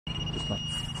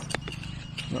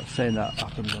I'm not saying that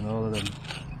happens on all of them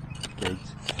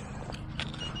gigs,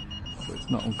 but it's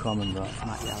not uncommon that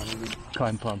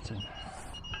coin planting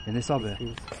in this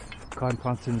hobby. Coin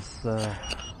planting's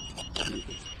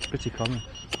pretty common.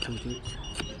 Too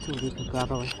deep and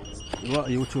gravelly. A lot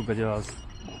of YouTube videos.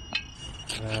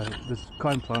 There's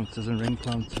coin planters and ring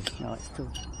planters. No, it's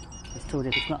too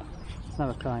deep. It's not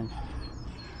a coin.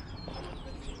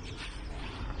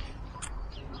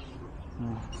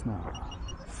 No, it's not.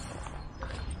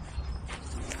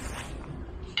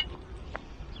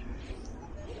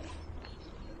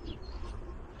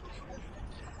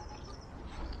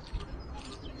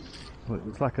 Well,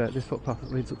 it's like this footpath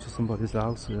that leads up to somebody's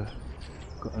house.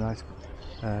 Got a nice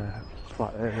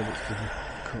flat area that's been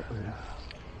cut here.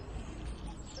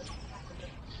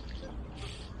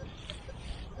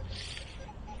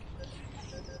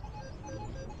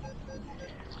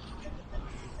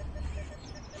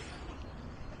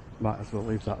 Might as well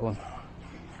leave that one.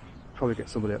 Probably get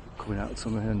somebody coming out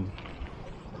somewhere and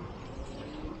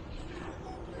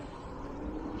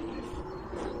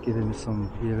give him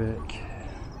some earache.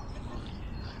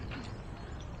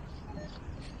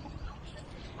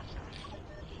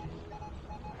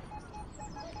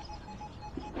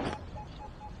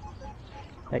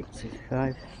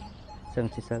 $8.65,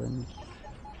 $77.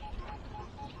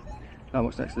 How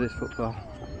much next to this footpath?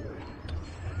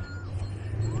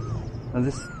 And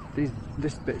this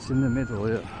bit's in the middle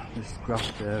here, this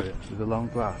grassed area with the long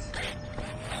grass.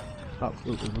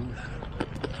 Absolutely lush.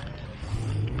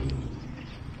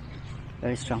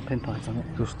 Very strong pinpoint on it.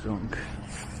 Just drunk.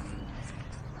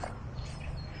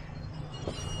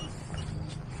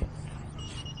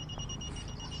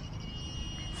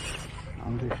 I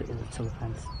wonder if it is a tulle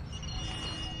fence.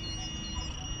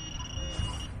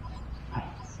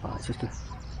 Oh, it's just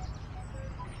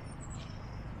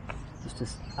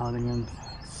this aluminium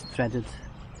threaded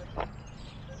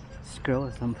screw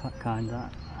of some kind.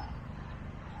 That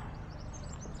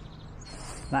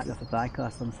might go for bike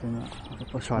or something. Like a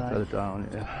push Try bike. further down,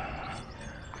 yeah.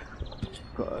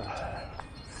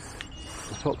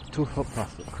 Got two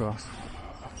footpaths across.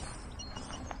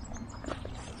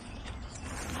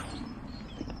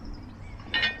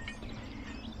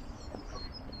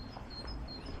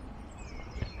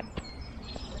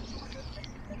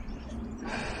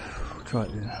 Try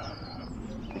it, yeah.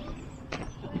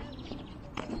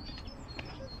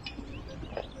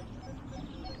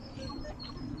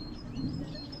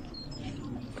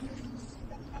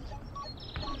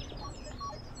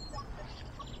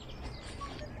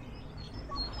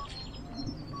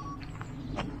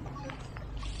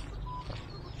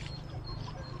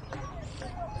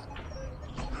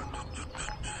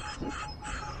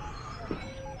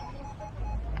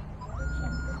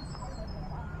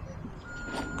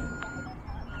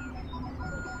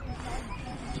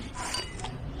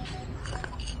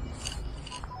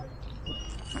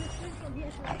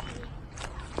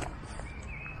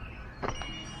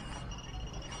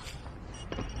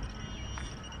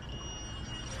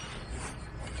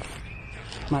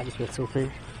 Might just be a tulle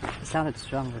piece. It sounded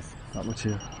strong. This. Not much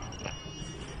here.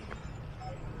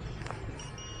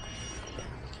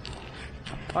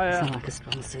 Oh yeah. Sound like a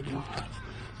strong signal.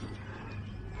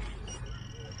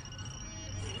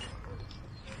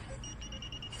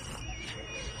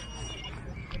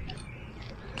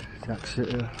 Jack shit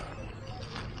here.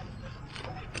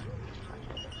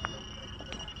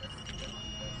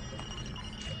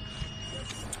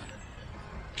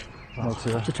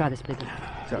 To try this bigger.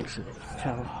 Jack shit.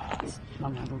 Travel. It's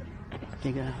long handle.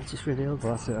 Bigger. It's just revealed.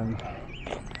 Well, that's it. I'm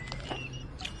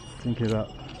thinking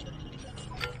about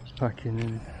packing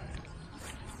in.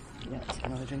 Yeah, it's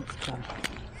another drink to try.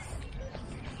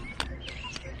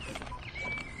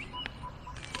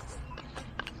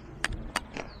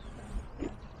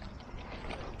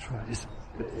 Try this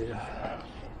bit here.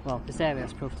 Well, this area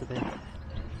has proved to be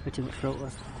pretty much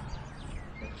fruitless.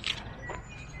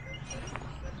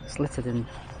 It's littered in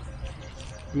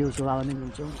the usual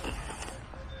aluminium junk.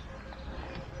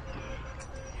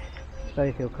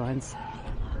 Very few coins.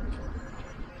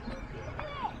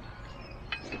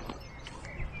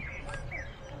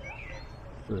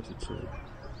 $32.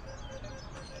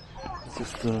 It's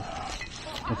just a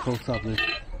full tablet.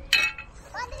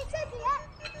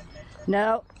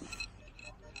 No.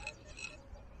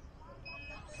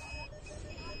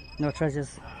 No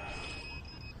treasures.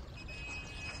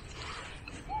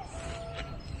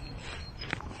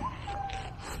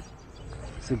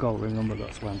 It's a gold ring number,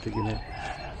 that's why I'm digging it.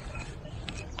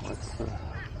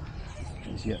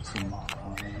 There's yet some more.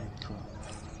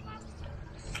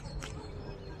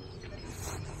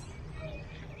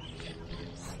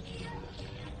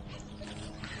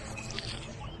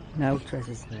 No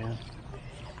traces there.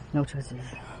 No traces,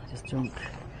 just junk.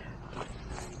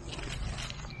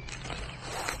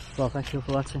 Well, thank you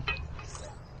for watching.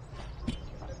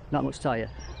 Not much tire.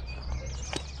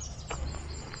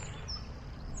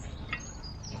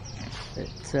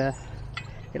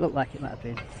 It looked like it might have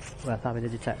been worth having a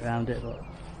detect around it, but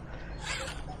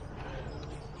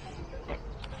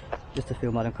just a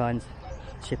few modern coins.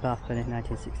 Ship halfpenny,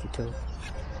 1962.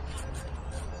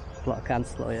 A lot of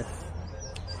cancel here.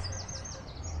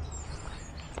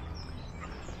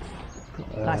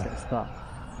 Nice little spot.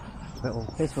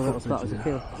 Peaceful little spot. There's a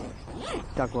few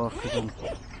dog walkers and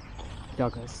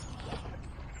joggers.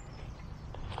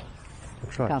 I'll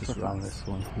try Council just around flats. this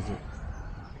one because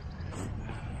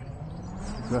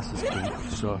the grass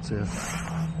is short here.